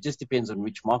shares. So it just depends on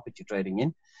which market you're trading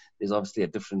in. There's obviously a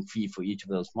different fee for each of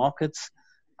those markets.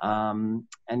 And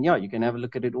yeah, you can have a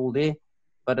look at it all there.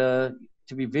 But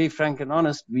to be very frank and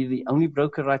honest, we're the only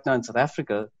broker right now in South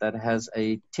Africa that has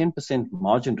a 10%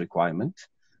 margin requirement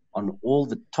on all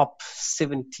the top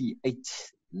 78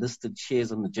 listed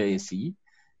shares on the JSE.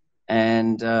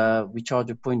 And we charge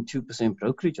a 0.2%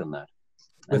 brokerage on that.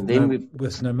 With no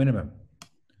minimum.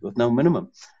 With no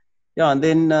minimum. Yeah, and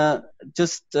then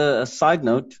just a side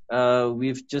note,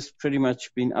 we've just pretty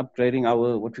much been upgrading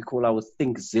our, what we call our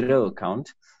Think Zero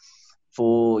account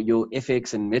for your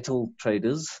FX and metal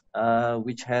traders,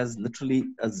 which has literally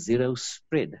a zero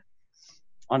spread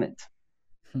on it.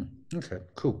 Okay,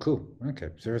 cool. Okay,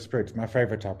 zero spread. It's my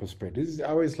favorite type of spread. I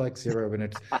always like zero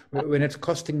when it's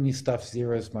costing me stuff.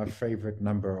 Zero is my favorite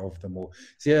number of them all.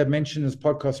 Zia mentioned as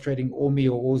podcast trading,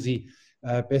 ORMI or Aussie,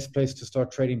 best place to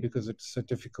start trading because it's so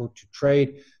difficult to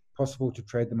trade. Possible to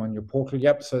trade them on your portal.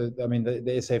 Yep. So I mean the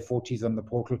SA40 on the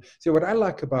portal. So what I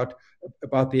like about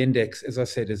the index, as I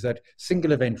said, is that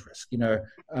single event risk.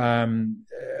 I'm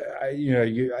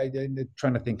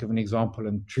trying to think of an example,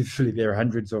 and truthfully, there are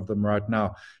hundreds of them right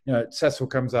now. Sasol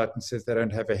comes out and says they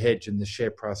don't have a hedge, and the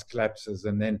share price collapses,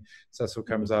 and then Sasol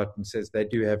comes out and says they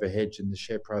do have a hedge, and the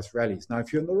share price rallies. Now,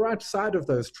 if you're on the right side of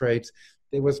those trades,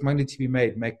 there was money to be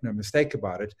made, make no mistake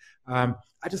about it.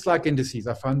 I just like indices.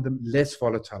 I find them less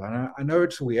volatile. And I know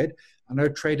it's weird. I know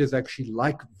traders actually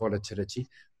like volatility,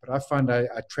 but I find I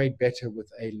trade better with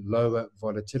a lower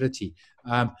volatility.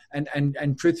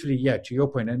 And truthfully, yeah, to your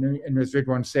point, and as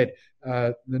Redwan said,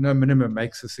 the no minimum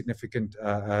makes a significant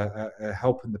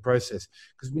help in the process.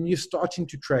 Because when you're starting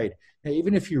to trade,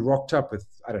 even if you rocked up with,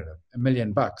 I don't know, $1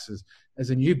 million as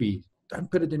a newbie, don't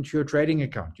put it into your trading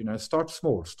account. Start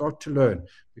small, start to learn,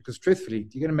 because truthfully,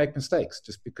 you're going to make mistakes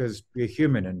just because we're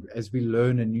human. And as we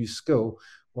learn a new skill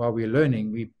while we're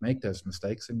learning, we make those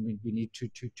mistakes and we need to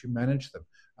manage them.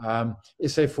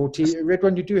 SA40,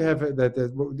 Redwan, you do have the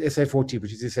SA40,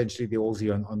 which is essentially the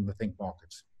Aussie on the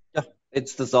ThinkMarkets. Yeah,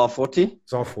 it's the ZAR40.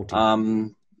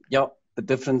 ZAR40. Yeah, the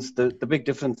difference, the big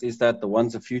difference is that the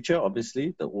one's a future,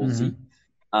 obviously, the Aussie.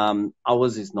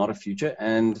 Ours is not a future.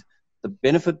 And the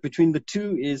benefit between the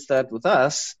two is that with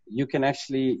us, you can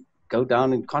actually go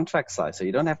down in contract size. So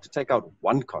you don't have to take out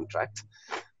one contract.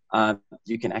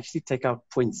 You can actually take out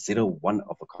 0.01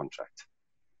 of a contract.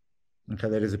 Okay,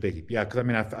 that is a biggie. Yeah, because I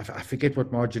mean, I forget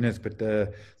what margin is, but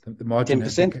the margin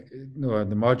 10%. No,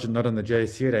 the margin not on the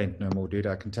JSE it ain't no more, dude.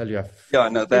 I can tell you. I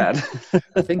know that.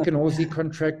 I think an Aussie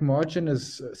contract margin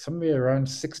is somewhere around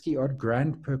 60 odd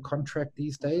grand per contract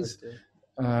these days.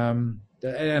 And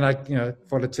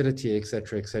volatility, et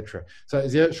cetera. So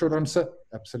is there a short answer?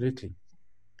 Absolutely.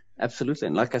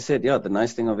 And like I said, yeah, the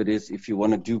nice thing of it is if you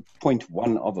want to do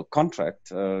 0.1 of a contract,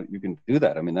 you can do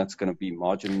that. I mean, that's going to be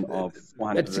margin of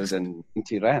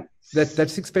 420 Rand. That's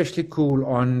especially cool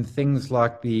on things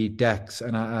like the DAX,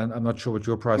 and I'm not sure what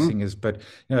your pricing is, but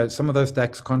some of those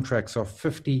DAX contracts are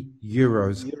 50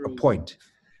 euros a point.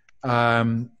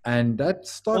 And that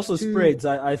starts also spreads.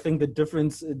 I think the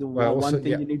difference, one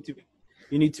thing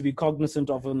you need to be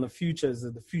cognizant of in the future is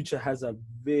that the future has a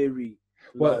very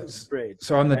large spread.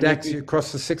 So on the DAX, you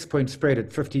cross the 6-point spread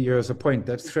at 50 euros a point.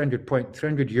 That's 300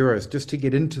 euros just to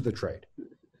get into the trade.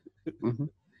 Mm-hmm.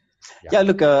 Yeah,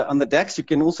 look, on the DAX, you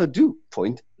can also do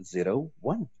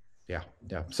 0.01. Yeah.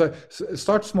 So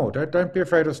start small. Don't be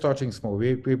afraid of starting small.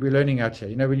 We're learning out here.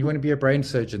 When you want to be a brain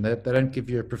surgeon, they don't give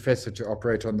you a professor to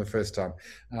operate on the first time.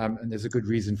 And there's a good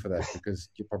reason for that, because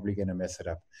you're probably going to mess it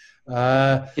up.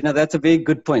 That's a very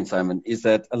good point, Simon, is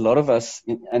that a lot of us,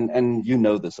 and you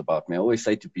know this about me, I always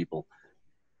say to people,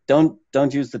 don't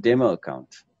use the demo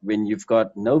account when you've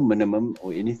got no minimum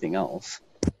or anything else,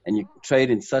 and you trade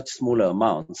in such smaller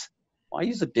amounts. Why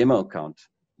use a demo account?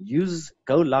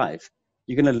 Go live.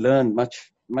 You're going to learn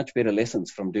much better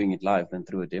lessons from doing it live than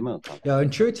through a demo account. Yeah,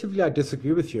 intuitively, I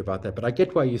disagree with you about that, but I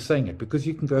get why you're saying it, because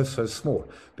you can go so small.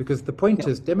 Because the point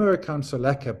is, demo accounts are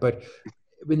lacquer, but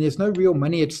when there's no real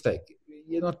money at stake,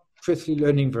 you're not truthfully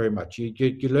learning very much.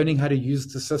 You're learning how to use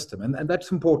the system, and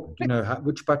that's important,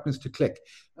 which buttons to click.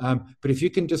 But if you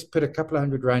can just put a couple of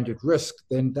 $100 at risk,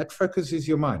 then that focuses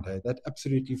your mind. That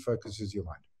absolutely focuses your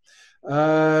mind.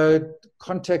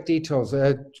 Contact details.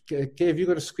 Have you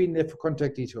got a screen there for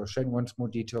contact details? Shane wants more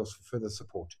details for further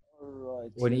support. All right.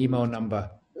 Or an email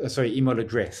number. Email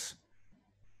address.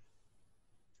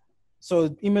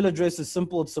 So email address is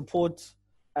simple. It's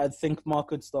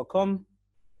support@thinkmarkets.com.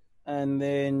 And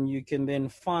then you can then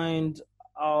find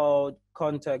our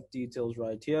contact details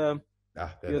right here.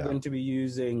 You're going to be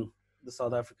using the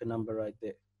South African number right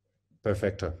there.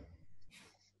 Perfecto.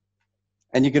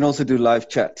 And you can also do live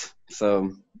chat.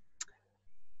 So,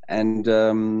 and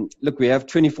look, we have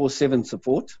 24/7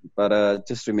 support, but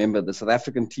just remember the South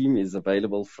African team is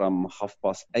available from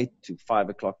 8:30 to 5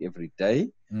 o'clock every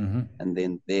day. Mm-hmm. And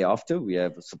then thereafter, we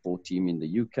have a support team in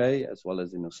the UK as well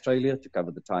as in Australia to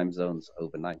cover the time zones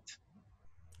overnight.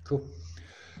 Cool.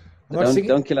 So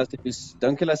don't kill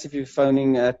us if you're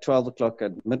phoning at 12 o'clock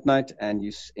at midnight and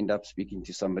you end up speaking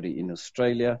to somebody in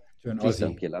Australia. Please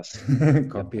don't kill us.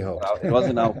 Can't be helped. It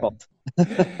wasn't our fault.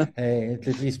 Hey,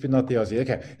 at least we're not the Aussie.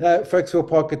 Okay, folks, we'll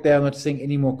park it there. I'm not seeing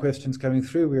any more questions coming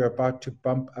through. We're about to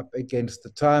bump up against the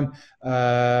time.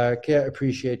 Keir,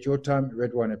 appreciate your time.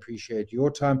 Redwan, appreciate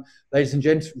your time. Ladies and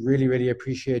gents, really, really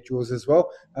appreciate yours as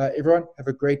well. Everyone, have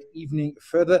a great evening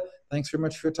further. Thanks very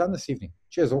much for your time this evening.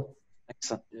 Cheers all.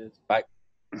 Excellent. Bye.